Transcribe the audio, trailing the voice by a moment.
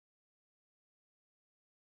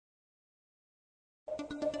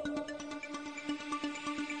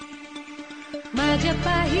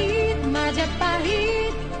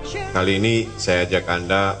Kali ini saya ajak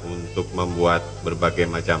Anda untuk membuat berbagai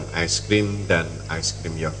macam es krim dan es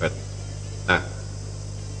krim yogurt. Nah,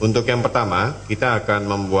 untuk yang pertama kita akan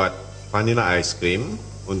membuat vanilla ice cream.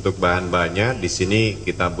 Untuk bahan-bahannya di sini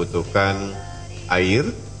kita butuhkan air,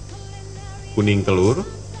 kuning telur.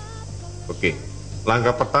 Oke,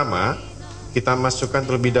 langkah pertama kita masukkan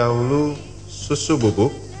terlebih dahulu susu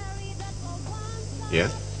bubuk, ya.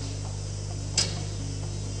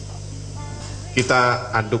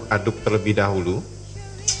 Kita aduk-aduk terlebih dahulu,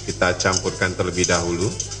 kita campurkan terlebih dahulu.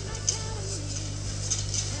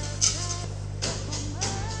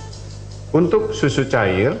 Untuk susu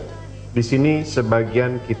cair, di sini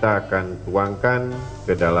sebagian kita akan tuangkan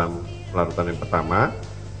ke dalam larutan yang pertama.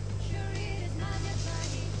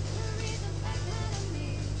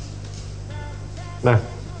 Nah,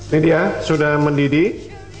 ini dia sudah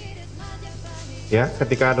mendidih. Ya,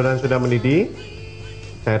 ketika adonan sudah mendidih,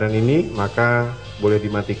 cairan ini maka boleh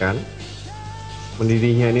dimatikan.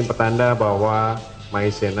 Mendidihnya ini petanda bahwa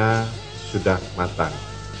maizena sudah matang.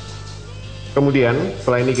 Kemudian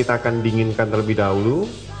setelah ini kita akan dinginkan terlebih dahulu.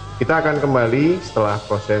 Kita akan kembali setelah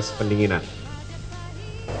proses pendinginan.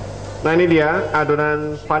 Nah, ini dia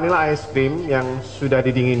adonan vanilla ice cream yang sudah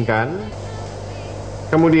didinginkan.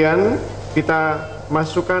 Kemudian kita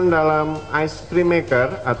masukkan dalam ice cream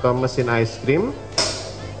maker atau mesin ice cream.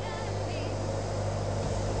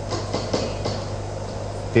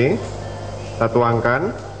 Oke, kita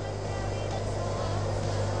tuangkan.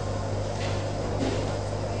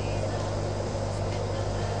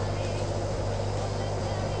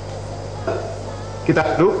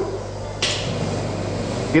 Kita aduk.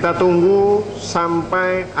 Kita tunggu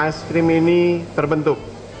sampai es krim ini terbentuk.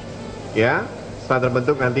 Ya, setelah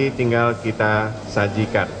terbentuk nanti tinggal kita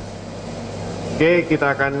sajikan. Oke,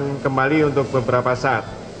 kita akan kembali untuk beberapa saat.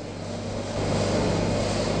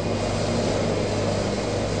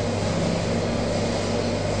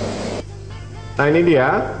 Nah, ini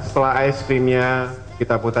dia setelah es krimnya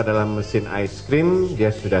kita putar dalam mesin ice cream, dia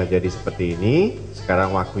sudah jadi seperti ini.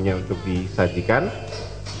 Sekarang waktunya untuk disajikan.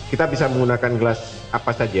 Kita bisa menggunakan gelas apa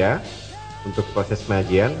saja untuk proses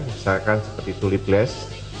penyajian, misalkan seperti tulip glass,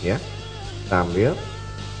 ya. Kita ambil.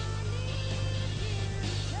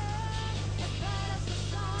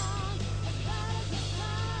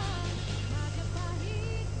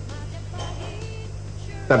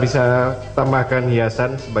 Kita bisa tambahkan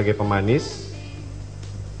hiasan sebagai pemanis.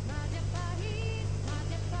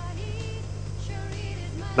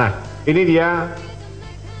 Nah, ini dia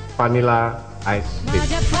vanilla ice cream.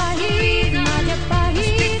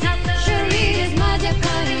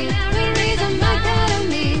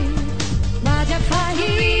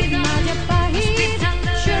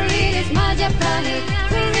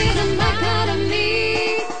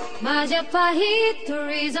 Majapahit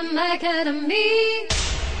Tourism Academy.